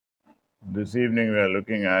This evening we are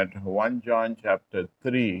looking at 1 John chapter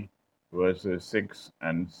 3 verses 6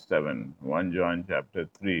 and 7. 1 John chapter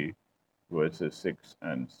 3 verses 6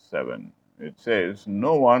 and 7. It says,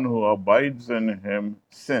 "No one who abides in him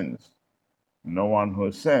sins. No one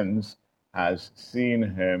who sins has seen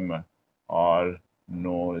him or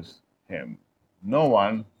knows him. No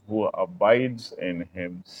one who abides in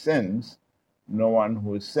him sins. No one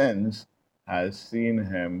who sins has seen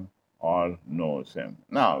him or knows him."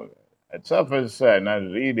 Now, at surface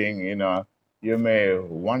reading, you may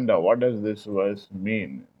wonder, what does this verse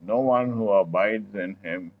mean? No one who abides in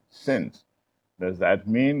him sins. Does that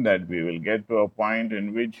mean that we will get to a point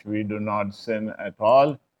in which we do not sin at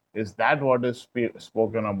all? Is that what is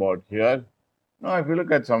spoken about here? No, if you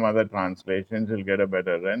look at some other translations, you'll get a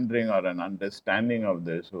better rendering or an understanding of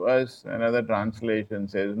this verse. Another translation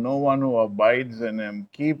says, "No one who abides in him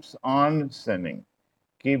keeps on sinning."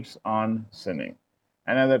 Keeps on sinning.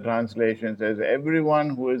 Another translation says, "Everyone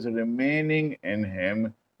who is remaining in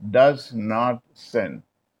him does not sin.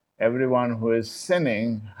 Everyone who is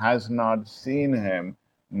sinning has not seen him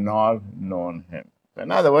nor known him." So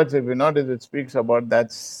in other words, if you notice, it speaks about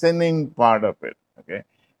that sinning part of it. Okay.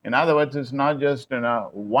 In other words, it's not just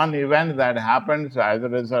one event that happens. As a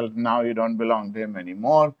result, now you don't belong to him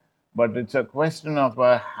anymore. But it's a question of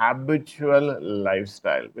a habitual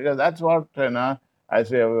lifestyle, because that's what as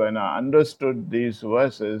we have understood these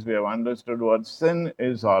verses, we have understood what sin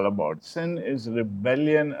is all about. Sin is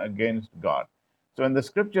rebellion against God. So when the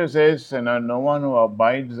scripture says, no one who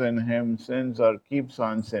abides in him sins or keeps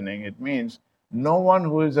on sinning, it means no one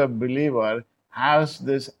who is a believer has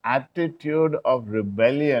this attitude of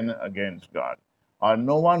rebellion against God. Or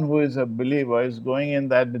no one who is a believer is going in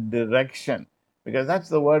that direction. Because that's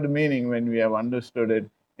the word meaning when we have understood it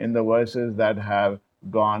in the verses that have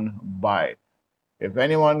gone by. If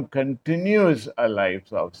anyone continues a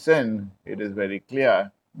life of sin, it is very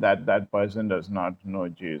clear that that person does not know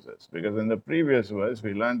Jesus. Because in the previous verse,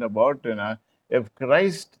 we learned about, if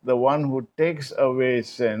Christ, the one who takes away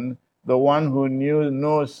sin, the one who knew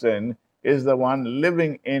no sin, is the one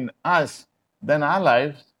living in us, then our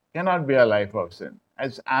lives cannot be a life of sin.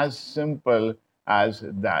 It's as simple as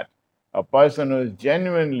that. A person who is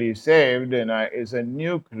genuinely saved, is a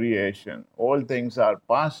new creation. All things are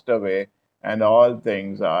passed away and all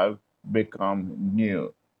things are become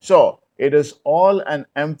new. So it is all an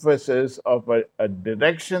emphasis of a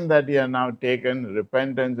direction that you have now taken.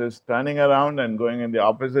 Repentance is turning around and going in the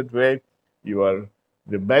opposite way. You are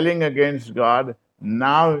rebelling against God.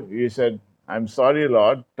 Now you said, "I'm sorry,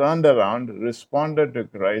 Lord," turned around, responded to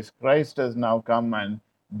Christ. Christ has now come and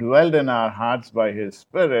dwelled in our hearts by his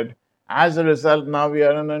Spirit. As a result, now we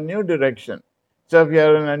are in a new direction. So if we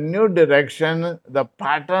are in a new direction, the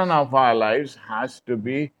pattern of our lives has to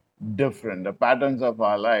be different. The patterns of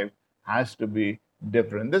our life has to be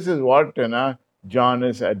different. This is what John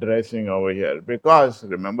is addressing over here. Because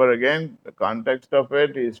remember again, the context of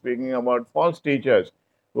it, he's speaking about false teachers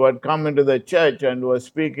who had come into the church and were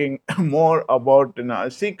speaking more about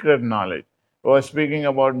secret knowledge, who were speaking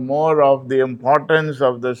about more of the importance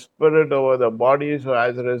of the spirit over the body. So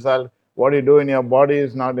as a result, what you do in your body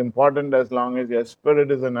is not important as long as your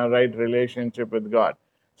spirit is in a right relationship with God.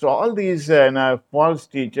 So all these false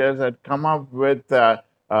teachers had come up with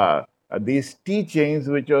these teachings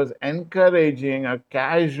which was encouraging a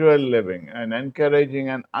casual living and encouraging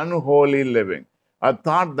an unholy living. A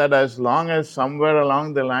thought that as long as somewhere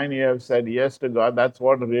along the line you have said yes to God, that's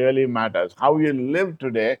what really matters. How you live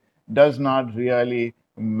today does not really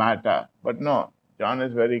matter. But no, John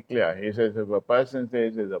is very clear. He says if a person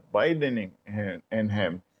says is abiding in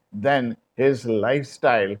him, then his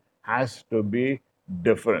lifestyle has to be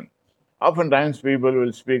different. Oftentimes, people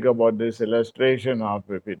will speak about this illustration of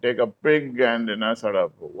if you take a pig and sort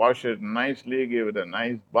of wash it nicely, give it a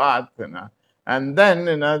nice bath, and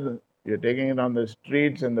then you're taking it on the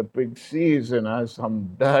streets and the pig sees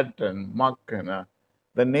some dirt and muck,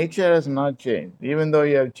 the nature has not changed. Even though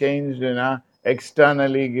you have changed,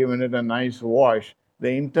 externally given it a nice wash, the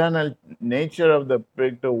internal nature of the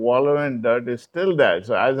pig to wallow in dirt is still there.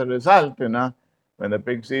 So as a result, when the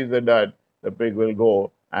pig sees the dirt, the pig will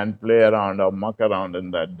go and play around or muck around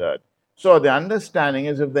in that dirt. So the understanding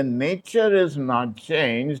is if the nature is not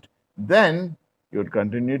changed, then you'd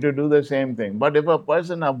continue to do the same thing. But if a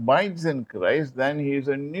person abides in Christ, then he is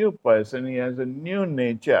a new person, he has a new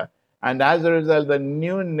nature. And as a result, the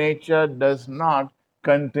new nature does not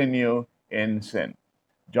continue in sin.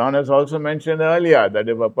 John has also mentioned earlier that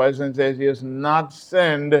if a person says he has not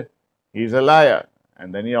sinned, he's a liar.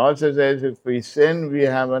 And then he also says, if we sin, we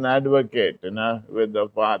have an advocate with the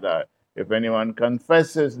Father. If anyone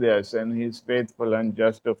confesses their sin, he is faithful and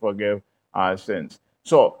just to forgive our sins.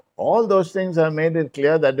 So all those things have made it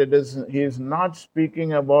clear that he is not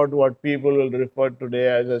speaking about what people will refer today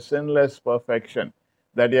as a sinless perfection.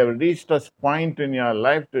 That you have reached a point in your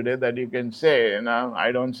life today that you can say,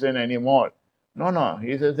 I don't sin anymore. No, no.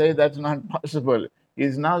 He says, hey, that's not possible.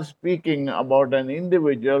 He's now speaking about an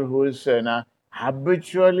individual who is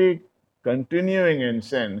habitually continuing in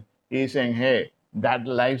sin. He's saying, hey, that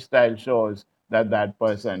lifestyle shows that that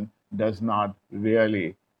person does not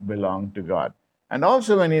really belong to God. And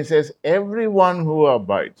also, when he says, everyone who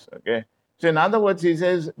abides, okay? So, in other words, he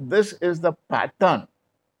says, this is the pattern.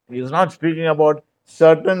 He's not speaking about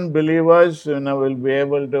certain believers will be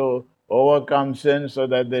able to overcome sin so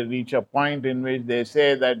that they reach a point in which they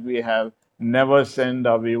say that we have never sinned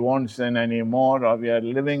or we won't sin anymore or we are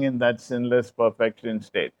living in that sinless perfection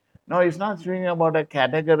state. No, he's not speaking about a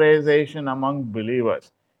categorization among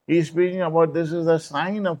believers. He's speaking about this is a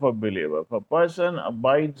sign of a believer. If a person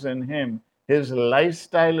abides in him, his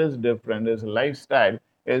lifestyle is different. His lifestyle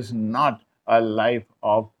is not a life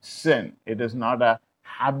of sin. It is not a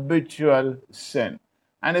habitual sin.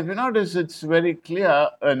 And if you notice, it's very clear,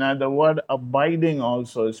 the word abiding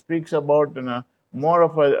also speaks about more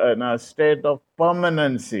of a state of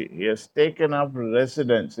permanency. He has taken up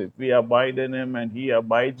residence. If we abide in him and he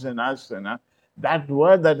abides in us, that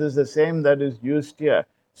word that is the same that is used here.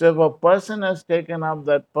 So if a person has taken up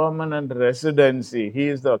that permanent residency,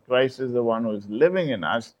 Christ is the one who is living in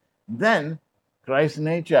us, then Christ's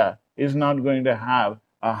nature is not going to have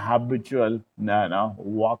a habitual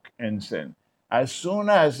walk in sin. As soon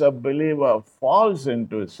as a believer falls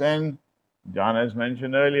into sin, John has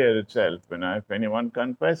mentioned earlier itself, if anyone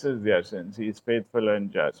confesses their sins, he is faithful and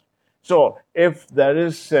just. So if there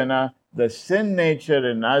is the sin nature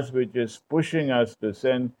in us which is pushing us to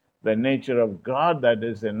sin, the nature of God that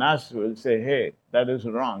is in us will say, hey, that is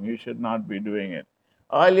wrong. You should not be doing it.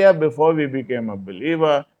 Earlier, before we became a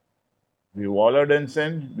believer, we wallowed in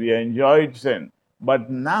sin, we enjoyed sin.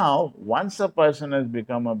 But now, once a person has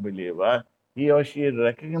become a believer, he or she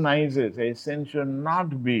recognizes a sin should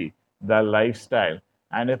not be the lifestyle.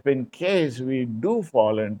 And if in case we do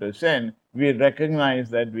fall into sin, we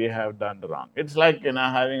recognize that we have done wrong. It's like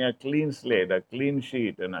having a clean slate, a clean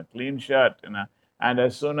sheet, and a clean shirt, and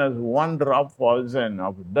as soon as one drop falls in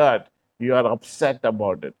of dirt, you are upset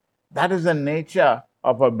about it. That is the nature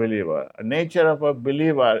of a believer. A nature of a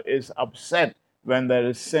believer is upset when there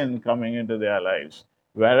is sin coming into their lives.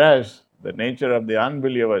 Whereas the nature of the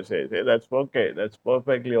unbeliever says, hey, that's okay, that's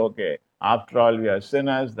perfectly okay. After all, we are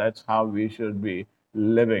sinners, that's how we should be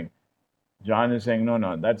living. John is saying, no,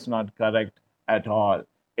 no, that's not correct at all.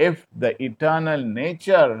 If the eternal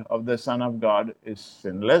nature of the Son of God is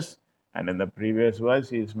sinless, and in the previous verse,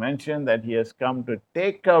 he's mentioned that he has come to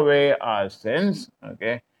take away our sins.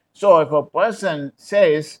 Okay. So if a person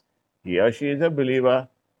says he or she is a believer,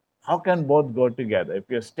 how can both go together? If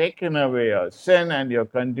you're taken away your sin and you're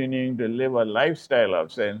continuing to live a lifestyle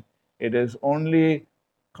of sin, it is only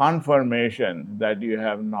confirmation that you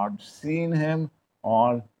have not seen him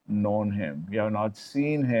or known him. You have not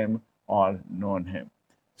seen him or known him.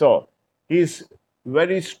 So he's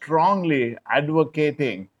very strongly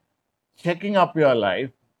advocating checking up your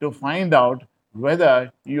life to find out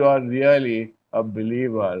whether you are really a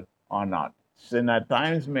believer or not. Sin at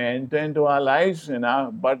times may enter into our lives,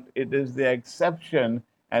 but it is the exception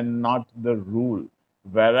and not the rule.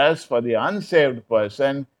 Whereas for the unsaved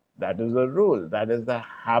person, that is the rule, that is the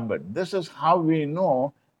habit. This is how we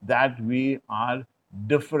know that we are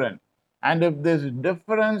different. And if this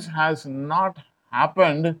difference has not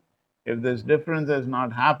happened, if this difference has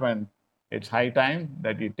not happened, it's high time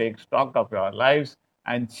that you take stock of your lives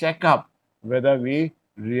and check up whether we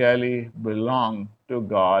really belong to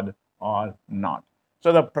God or not.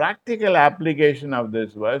 So, the practical application of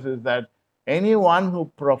this verse is that anyone who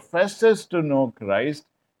professes to know Christ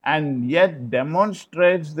and yet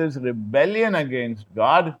demonstrates this rebellion against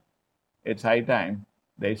God, it's high time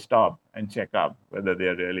they stop and check up whether they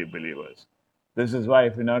are really believers. This is why,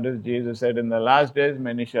 if you notice, Jesus said, in the last days,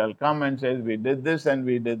 many shall come and say, we did this and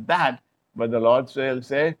we did that. But the Lord shall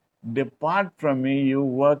say, depart from me, you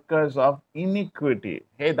workers of iniquity.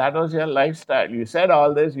 Hey, that was your lifestyle. You said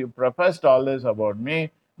all this, you professed all this about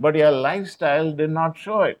me, but your lifestyle did not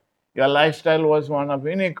show it. Your lifestyle was one of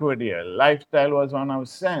iniquity. Your lifestyle was one of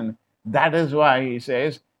sin. That is why he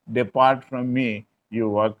says, depart from me, you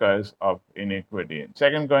workers of iniquity. In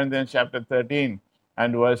 2 Corinthians chapter 13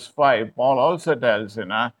 and verse 5, Paul also tells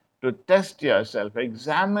to test yourself,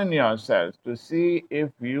 examine yourselves to see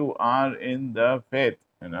if you are in the faith.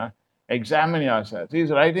 Examine yourselves.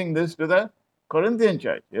 He's writing this to the Corinthian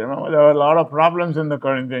church. There were a lot of problems in the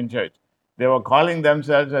Corinthian church. They were calling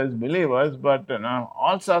themselves as believers, but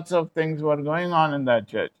all sorts of things were going on in that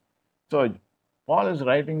church. So Paul is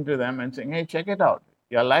writing to them and saying, hey, check it out.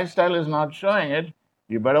 Your lifestyle is not showing it.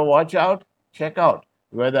 You better watch out, check out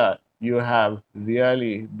whether you have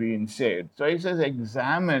really been saved. So he says,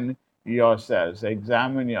 examine yourselves,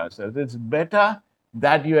 examine yourselves. It's better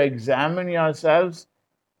that you examine yourselves,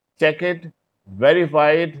 check it,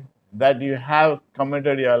 verify it, that you have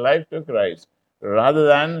committed your life to Christ, rather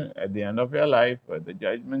than at the end of your life, at the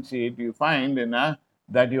judgment seat, you find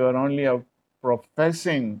that you are only a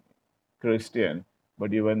professing Christian,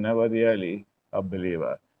 but you were never really a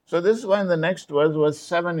believer. So this is why in the next verse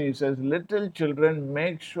 7, he says, little children,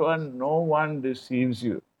 make sure no one deceives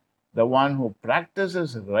you. The one who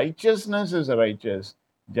practices righteousness is righteous,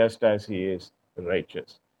 just as he is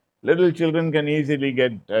righteous. Little children can easily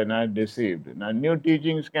get deceived. Now, new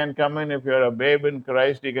teachings can come in. If you're a babe in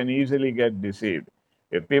Christ, you can easily get deceived.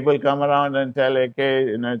 If people come around and tell, okay,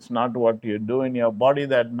 it's not what you do in your body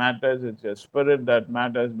that matters, it's your spirit that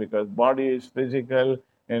matters, because body is physical,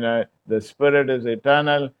 the spirit is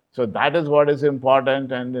eternal. So that is what is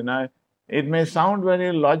important. And it may sound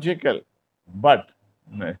very logical, but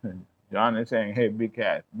John is saying, hey, be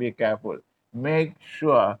careful. Make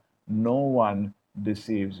sure no one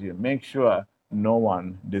deceives you. Make sure no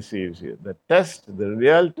one deceives you. The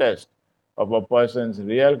real test of a person's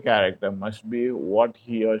real character must be what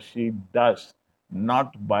he or she does,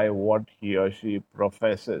 not by what he or she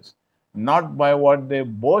professes, not by what they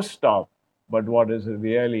boast of, but what is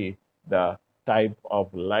really the type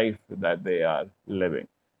of life that they are living.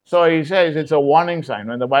 So he says it's a warning sign.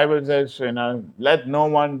 When the Bible says, let no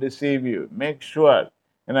one deceive you, make sure,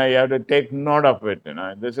 you have to take note of it.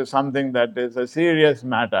 This is something that is a serious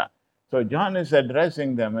matter. So John is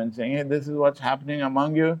addressing them and saying, hey, this is what's happening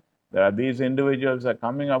among you. There are these individuals are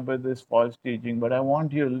coming up with this false teaching, but I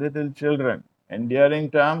want you little children, endearing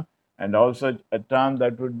term, and also a term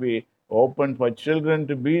that would be open for children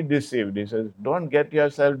to be deceived. He says, don't get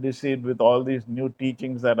yourself deceived with all these new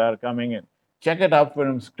teachings that are coming in. Check it out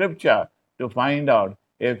from scripture to find out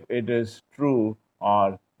if it is true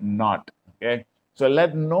or not. Okay. So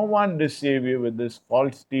let no one deceive you with this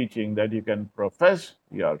false teaching that you can profess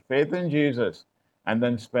your faith in Jesus and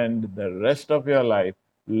then spend the rest of your life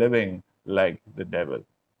living like the devil.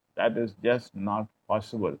 That is just not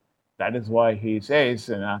possible. That is why he says,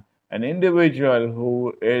 an individual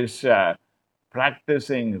who is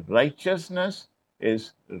practicing righteousness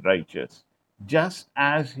is righteous, just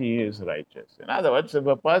as he is righteous. In other words, if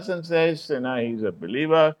a person says, he's a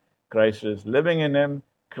believer, Christ is living in him,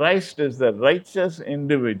 Christ is the righteous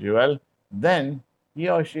individual, then he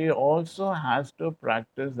or she also has to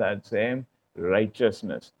practice that same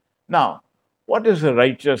righteousness. Now, what is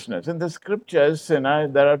righteousness? In the scriptures, there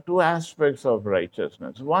are two aspects of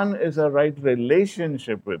righteousness. One is a right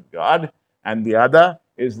relationship with God, and the other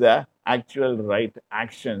is the actual right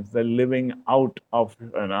actions, the living out of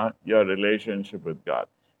your relationship with God.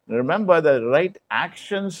 Remember, the right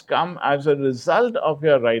actions come as a result of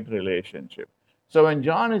your right relationship. So when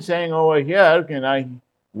John is saying over here,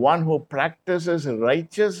 one who practices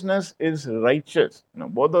righteousness is righteous.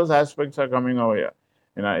 Both those aspects are coming over here.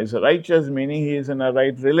 Is righteous meaning he is in a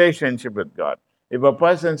right relationship with God. If a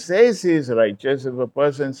person says he is righteous, if a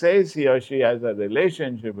person says he or she has a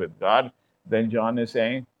relationship with God, then John is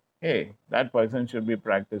saying, hey, that person should be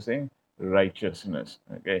practicing righteousness.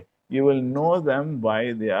 Okay. You will know them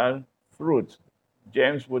by their fruits.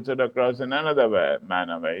 James puts it across in another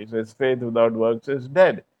manner where he says, faith without works is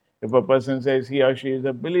dead. If a person says he or she is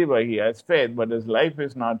a believer, he has faith, but his life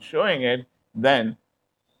is not showing it, then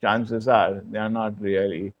chances are they are not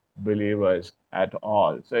really believers at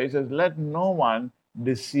all. So he says, let no one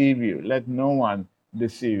deceive you. Let no one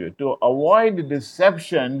deceive you. To avoid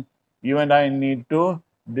deception, you and I need to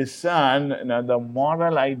discern the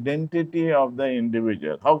moral identity of the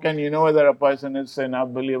individual. How can you know whether a person is a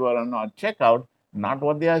believer or not? Check out not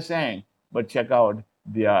what they are saying, but check out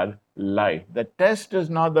their life. The test is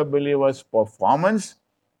not the believer's performance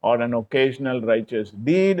or an occasional righteous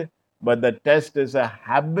deed, but the test is a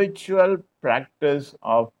habitual practice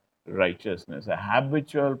of righteousness, a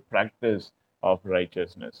habitual practice of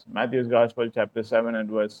righteousness. Matthew's Gospel, chapter 7 and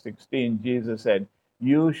verse 16, Jesus said,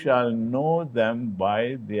 you shall know them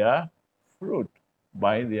by their fruit.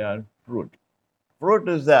 By their fruit. Fruit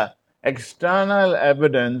is the external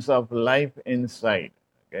evidence of life inside.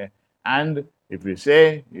 Okay? And if you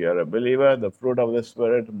say you're a believer, the fruit of the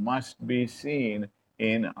Spirit must be seen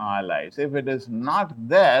in our lives. If it is not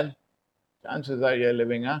there, chances are you're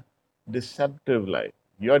living a deceptive life.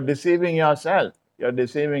 You're deceiving yourself. You're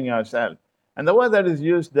deceiving yourself. And the word that is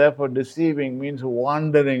used there for deceiving means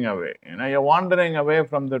wandering away. You're wandering away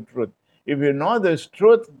from the truth. If you know this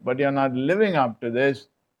truth, but you're not living up to this,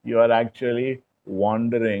 you are actually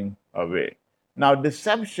wandering away. Now,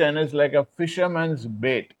 deception is like a fisherman's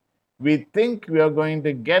bait. We think we are going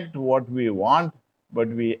to get what we want, but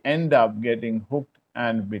we end up getting hooked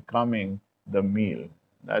and becoming the meal.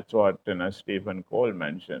 That's what Stephen Cole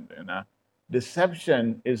mentioned.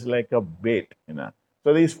 Deception is like a bait.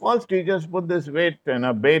 So these false teachers put this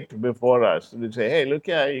bait before us. They say, "Hey, look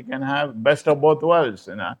here, you can have best of both worlds."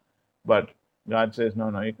 But God says, "No,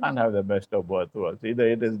 no, you can't have the best of both worlds. Either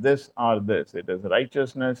it is this or this. It is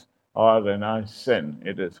righteousness or sin.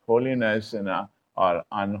 It is holiness or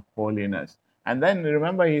unholiness." And then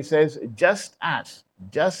remember, he says, just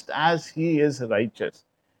as he is righteous.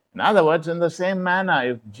 In other words, in the same manner,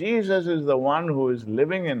 if Jesus is the one who is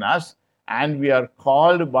living in us and we are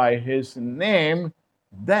called by his name,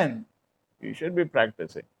 then we should be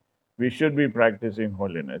practicing. We should be practicing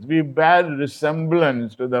holiness. We bear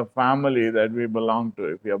resemblance to the family that we belong to.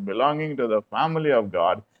 If we are belonging to the family of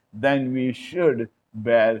God, then we should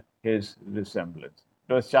bear his resemblance.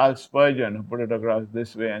 It was Charles Spurgeon who put it across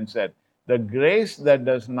this way and said, "The grace that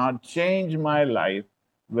does not change my life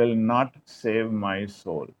will not save my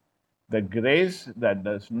soul. The grace that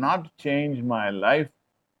does not change my life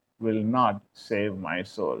will not save my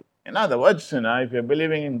soul." In other words, if you're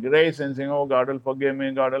believing in grace and saying, "Oh, God will forgive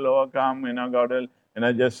me, God will overcome, God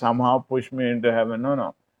will, just somehow push me into heaven." No,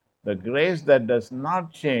 no. The grace that does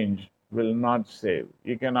not change will not save.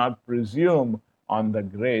 You cannot presume on the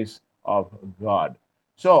grace of God.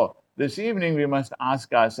 So, this evening we must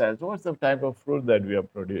ask ourselves, what's the type of fruit that we are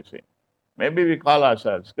producing? Maybe we call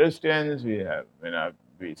ourselves Christians, we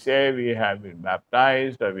say we have been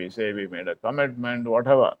baptized, or we say we made a commitment,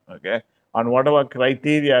 whatever, okay? On whatever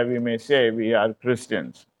criteria we may say we are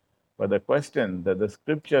Christians. But the question that the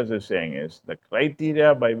scriptures is saying is the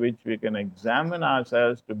criteria by which we can examine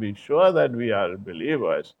ourselves to be sure that we are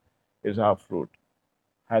believers is our fruit.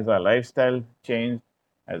 Has our lifestyle changed?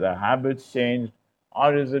 Has our habits changed?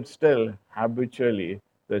 Or is it still habitually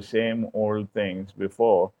the same old things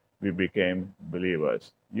before we became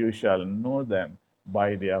believers? You shall know them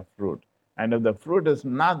by their fruit. And if the fruit is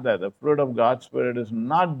not there, the fruit of God's Spirit is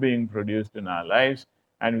not being produced in our lives,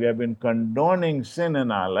 and we have been condoning sin in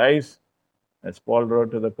our lives, as Paul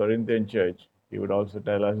wrote to the Corinthian church, he would also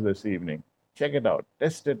tell us this evening, check it out,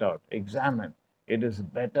 test it out, examine. It is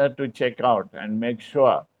better to check out and make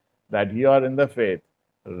sure that you are in the faith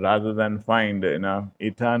rather than find,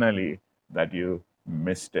 eternally that you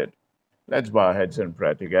missed it. Let's bow our heads in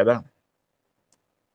prayer together.